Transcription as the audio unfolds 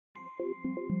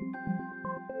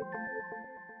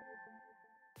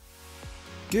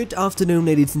Good afternoon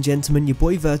ladies and gentlemen, your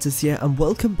boy Virtus here and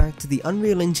welcome back to the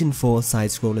Unreal Engine 4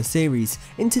 Side-Scroller series.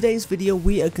 In today's video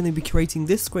we are going to be creating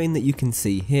this screen that you can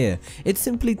see here. It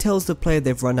simply tells the player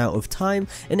they've run out of time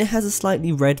and it has a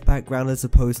slightly red background as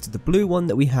opposed to the blue one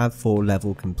that we have for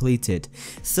level completed.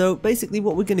 So basically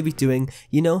what we're going to be doing,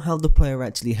 you know how the player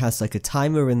actually has like a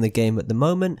timer in the game at the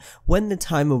moment. When the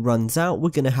timer runs out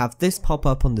we're going to have this pop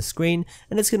up on the screen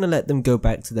and it's going to let them go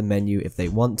back to the menu if they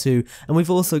want to, and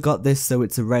we've also got this so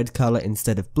it's a red color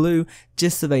instead of blue,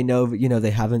 just so they know that, you know, they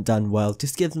haven't done well.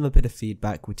 Just give them a bit of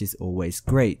feedback, which is always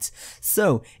great.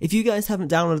 So if you guys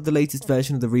haven't downloaded the latest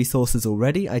version of the resources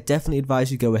already, I definitely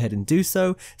advise you go ahead and do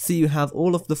so you have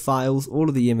all of the files, all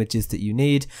of the images that you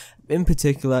need. In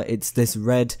particular, it's this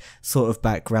red sort of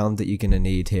background that you're going to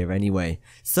need here anyway.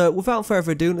 So without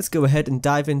further ado, let's go ahead and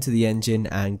dive into the engine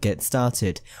and get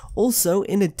started. Also,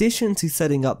 in addition to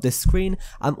setting up this screen,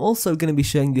 I'm also going to be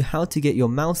showing you how to get your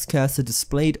mouse cursor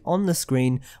displayed on the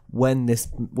screen when this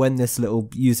little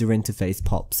user interface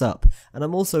pops up. And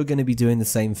I'm also going to be doing the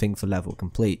same thing for level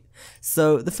complete.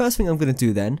 So the first thing I'm going to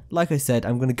do then, like I said,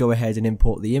 I'm going to go ahead and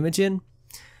import the image in.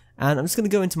 And I'm just going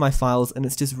to go into my files and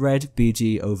it's just red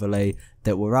BG overlay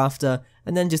that we're after,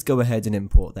 and then just go ahead and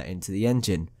import that into the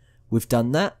engine. We've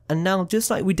done that, and now just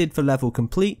like we did for level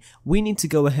complete, we need to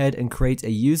go ahead and create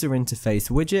a user interface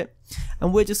widget,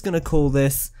 and we're just going to call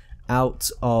this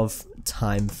out of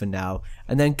time for now,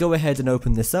 and then go ahead and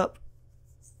open this up.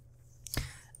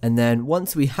 And then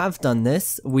once we have done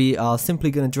this, we are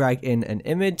simply going to drag in an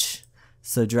image,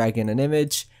 so drag in an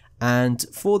image, and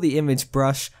for the image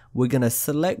brush, we're going to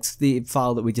select the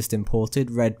file that we just imported,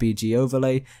 red BG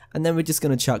overlay, and then we're just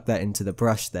going to chuck that into the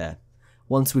brush there.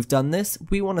 Once we've done this,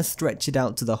 we want to stretch it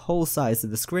out to the whole size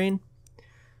of the screen,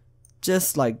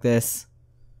 just like this.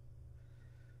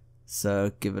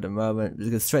 So give it a moment, we're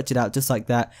going to stretch it out just like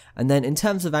that, and then in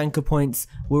terms of anchor points,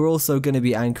 we're also going to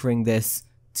be anchoring this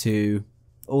to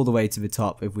all the way to the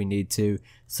top if we need to,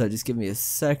 so just give me a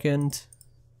second.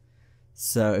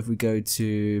 So if we go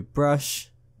to brush,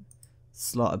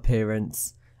 slot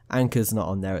appearance, anchor's not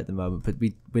on there at the moment, but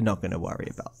we're not going to worry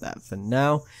about that for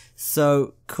now.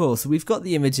 So cool, so we've got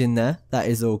the image in there, that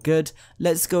is all good.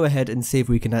 Let's go ahead and see if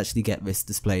we can actually get this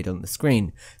displayed on the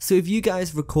screen. So if you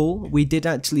guys recall, we did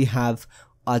actually have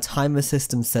our timer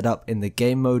system set up in the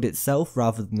game mode itself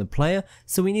rather than the player,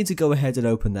 so we need to go ahead and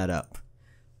open that up.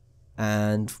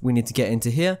 And we need to get into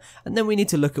here, and then we need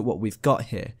to look at what we've got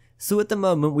here. So at the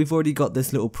moment we've already got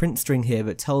this little print string here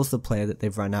that tells the player that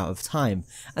they've run out of time,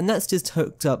 and that's just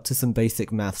hooked up to some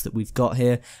basic maths that we've got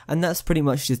here, and that's pretty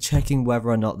much just checking whether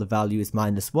or not the value is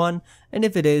 -1, and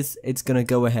if it is, it's going to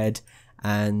go ahead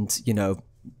and, you know,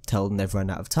 tell them they've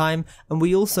run out of time. And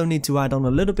we also need to add on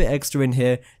a little bit extra in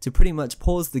here to pretty much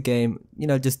pause the game, you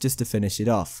know, just to finish it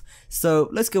off. So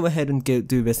let's go ahead and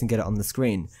do this and get it on the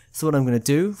screen. So what I'm going to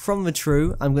do, from the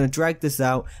true, I'm going to drag this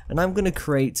out and I'm going to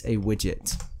create a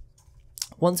widget.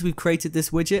 Once we've created this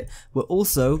widget, we're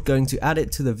also going to add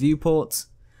it to the viewport,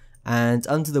 and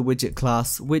under the widget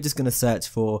class, we're just going to search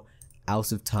for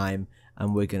out of time,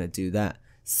 and we're going to do that.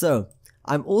 So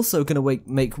I'm also going to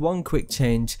make one quick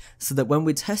change so that when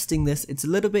we're testing this, it's a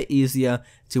little bit easier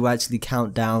to actually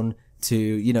count down to,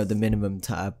 you know, the minimum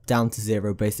down to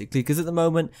 0 basically, because at the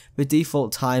moment the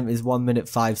default time is 1 minute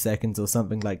 5 seconds or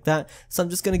something like that. So I'm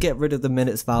just going to get rid of the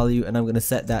minutes value and I'm going to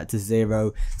set that to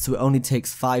 0, so it only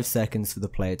takes 5 seconds for the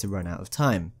player to run out of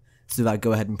time. So if I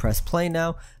go ahead and press play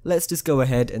now, let's just go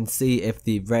ahead and see if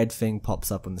the red thing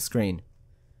pops up on the screen.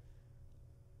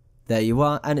 There you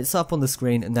are, and it's up on the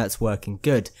screen and that's working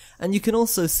good. And you can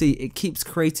also see it keeps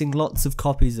creating lots of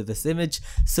copies of this image,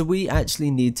 so we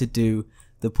actually need to do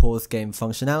the pause game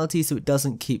functionality so it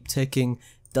doesn't keep ticking,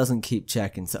 doesn't keep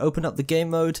checking. So open up the game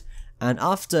mode, and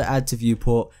after add to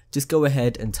viewport, just go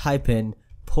ahead and type in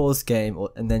pause game,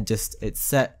 and then just it's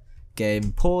set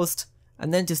game paused,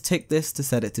 and then just tick this to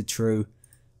set it to true,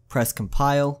 press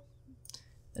compile,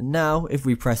 and now if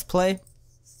we press play,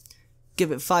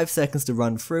 give it 5 seconds to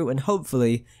run through, and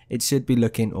hopefully it should be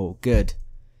looking all good.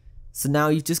 So now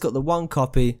you've just got the one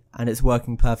copy and it's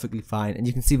working perfectly fine, and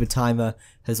you can see the timer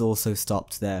has also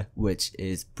stopped there, which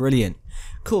is brilliant.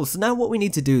 Cool, so now what we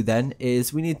need to do then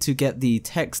is we need to get the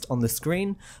text on the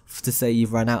screen to say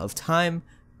you've run out of time,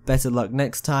 better luck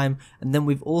next time, and then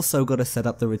we've also got to set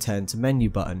up the return to menu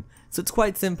button. So it's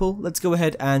quite simple. Let's go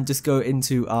ahead and just go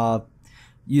into our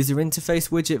user interface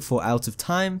widget for out of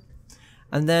time,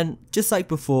 and then just like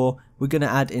before, we're going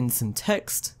to add in some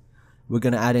text. We're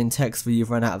going to add in text for you've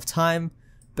run out of time,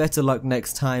 better luck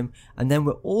next time, and then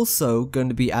we're also going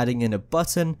to be adding in a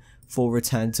button for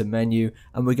return to menu,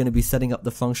 and we're going to be setting up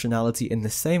the functionality in the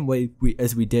same way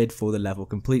as we did for the level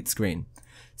complete screen.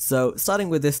 So starting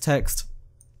with this text,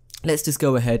 let's just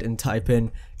go ahead and type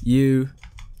in "you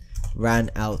ran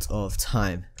out of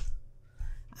time."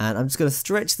 And I'm just going to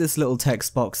stretch this little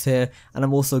text box here, and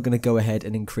I'm also going to go ahead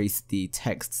and increase the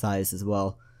text size as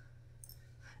well.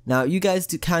 Now you guys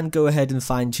can go ahead and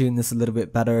fine tune this a little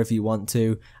bit better if you want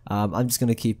to. I'm just going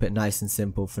to keep it nice and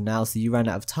simple for now. So you ran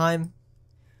out of time,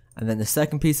 and then the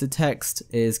second piece of text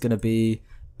is going to be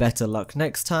 "better luck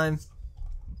next time."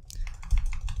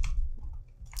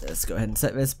 Let's go ahead and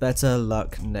set this "better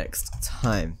luck next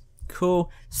time."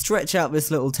 Cool. Stretch out this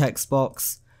little text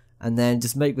box, and then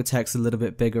just make the text a little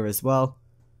bit bigger as well.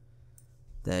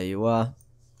 There you are.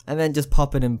 And then just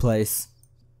pop it in place.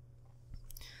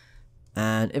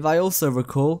 And if I also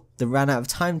recall, the "ran out of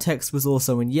time" text was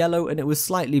also in yellow, and it was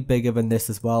slightly bigger than this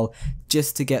as well,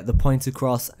 just to get the point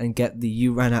across and get the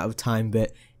 "you ran out of time"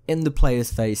 bit in the player's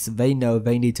face so they know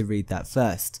they need to read that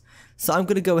first. So I'm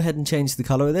going to go ahead and change the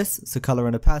color of this, so color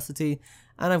and opacity,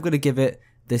 and I'm going to give it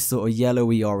this sort of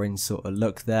yellowy orange sort of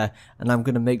look there, and I'm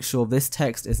going to make sure this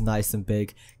text is nice and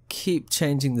big. Keep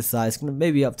changing the size,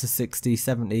 maybe up to 60,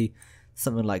 70,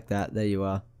 something like that. There you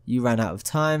are. You ran out of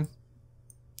time.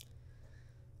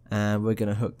 And we're going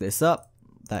to hook this up.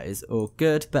 That is all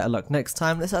good. Better luck next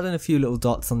time. Let's add in a few little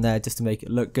dots on there just to make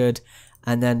it look good.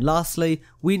 And then lastly,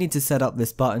 we need to set up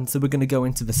this button. So we're going to go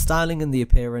into the styling and the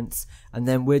appearance. And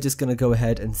then we're just going to go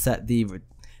ahead and set the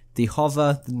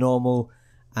hover, the normal,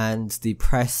 and the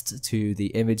pressed to the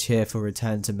image here for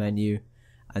return to menu.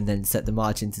 And then set the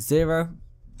margin to 0.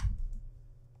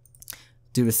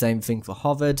 Do the same thing for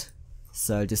hovered.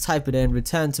 So just type it in,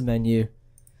 return to menu,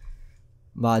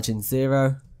 margin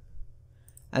 0.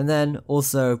 And then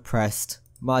also pressed,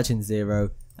 margin 0,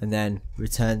 and then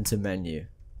return to menu.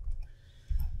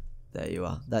 There you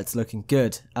are. That's looking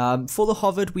good. For the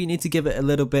hovered, we need to give it a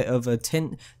little bit of a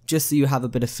tint, just so you have a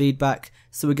bit of feedback.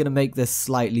 So we're going to make this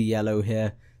slightly yellow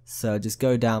here. So just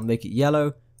go down, make it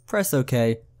yellow, press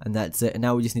OK, and that's it. And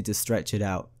now we just need to stretch it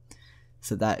out.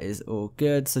 So that is all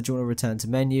good. So do you want to return to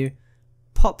menu?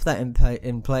 Pop that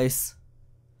in place.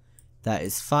 That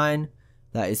is fine.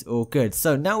 That is all good.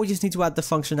 So now we just need to add the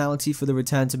functionality for the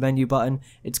return to menu button.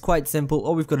 It's quite simple.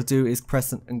 All we've got to do is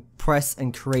press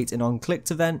and create an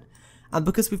on-clicked event. And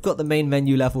because we've got the main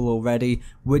menu level already,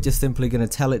 we're just simply going to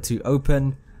tell it to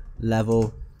open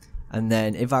level. And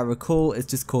then if I recall, it's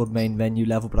just called main menu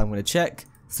level, but I'm going to check.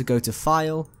 So go to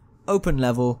file, open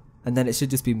level, and then it should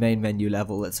just be main menu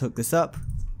level. Let's hook this up.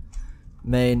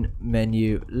 Main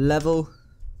menu level.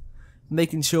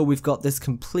 Making sure we've got this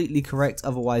completely correct,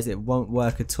 otherwise it won't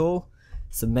work at all.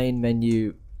 So main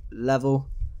menu level,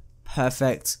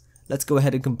 perfect. Let's go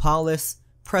ahead and compile this,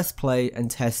 press play and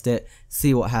test it,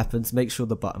 see what happens, make sure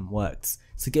the button works.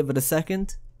 So give it a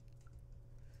second.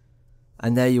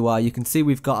 And there you are, you can see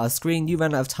we've got our screen, you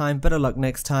ran out of time, better luck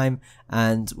next time,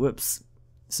 and whoops.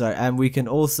 So, and we can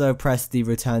also press the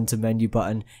return to menu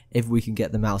button if we can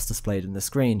get the mouse displayed on the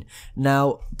screen.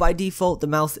 Now, by default, the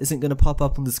mouse isn't going to pop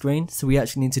up on the screen, so we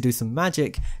actually need to do some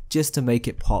magic just to make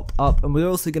it pop up. And we're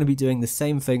also going to be doing the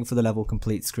same thing for the level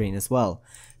complete screen as well.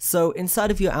 So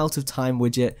inside of your out of time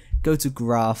widget, go to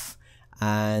graph,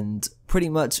 and pretty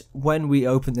much when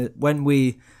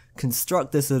we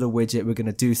construct this little widget, we're going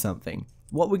to do something.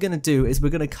 What we're going to do is we're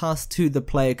going to cast to the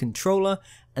player controller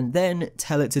and then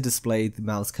tell it to display the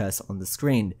mouse cursor on the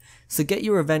screen. So get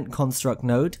your event construct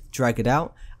node, drag it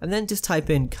out, and then just type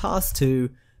in cast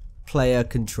to player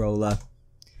controller.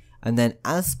 And then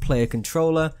as player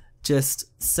controller,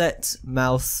 just set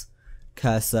mouse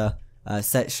cursor,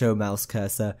 set show mouse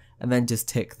cursor, and then just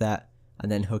tick that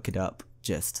and then hook it up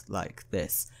just like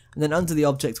this. And then under the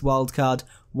object wildcard,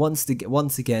 once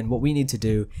again, what we need to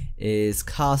do is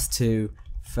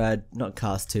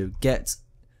get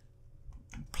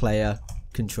player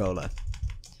controller.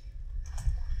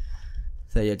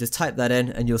 So yeah, just type that in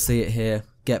and you'll see it here,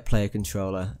 get player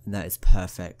controller, and that is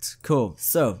perfect. Cool.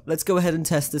 So let's go ahead and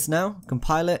test this now.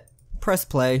 Compile it, press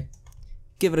play,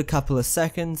 give it a couple of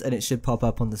seconds, and it should pop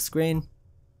up on the screen.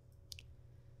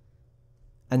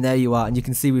 And there you are, and you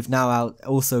can see we've now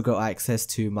also got access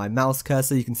to my mouse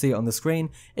cursor. You can see it on the screen.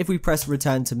 If we press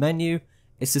return to menu,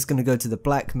 it's just going to go to the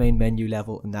black main menu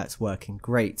level, and that's working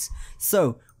great.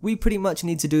 So we pretty much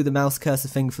need to do the mouse cursor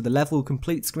thing for the level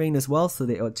complete screen as well, so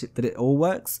that it all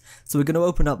works. So we're going to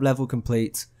open up level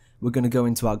complete. We're going to go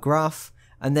into our graph,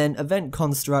 and then event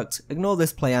construct. Ignore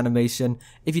this play animation.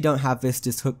 If you don't have this,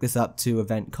 just hook this up to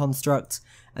event construct.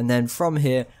 And then from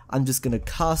here, I'm just going to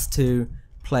cast to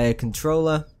player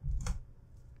controller.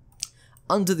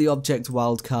 Under the object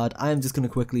wildcard, I am just going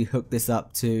to quickly hook this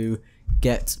up to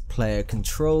get player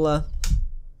controller,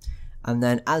 and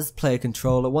then as player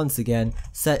controller, once again,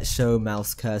 set show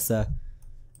mouse cursor,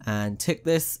 and tick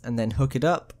this, and then hook it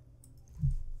up,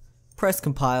 press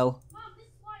compile,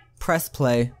 press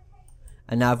play,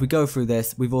 and now if we go through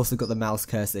this, we've also got the mouse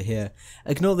cursor here.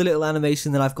 Ignore the little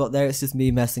animation that I've got there, it's just me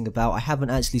messing about. I haven't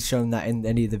actually shown that in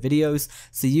any of the videos,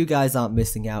 so you guys aren't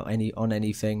missing out on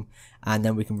anything, and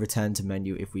then we can return to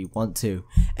menu if we want to.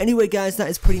 Anyway guys, that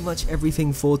is pretty much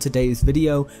everything for today's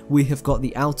video. We have got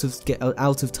the out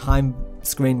of time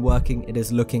screen working, it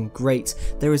is looking great.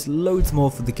 There is loads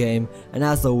more for the game, and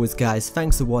as always guys,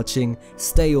 thanks for watching,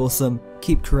 stay awesome,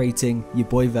 keep creating, your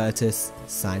boy Virtus,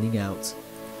 signing out.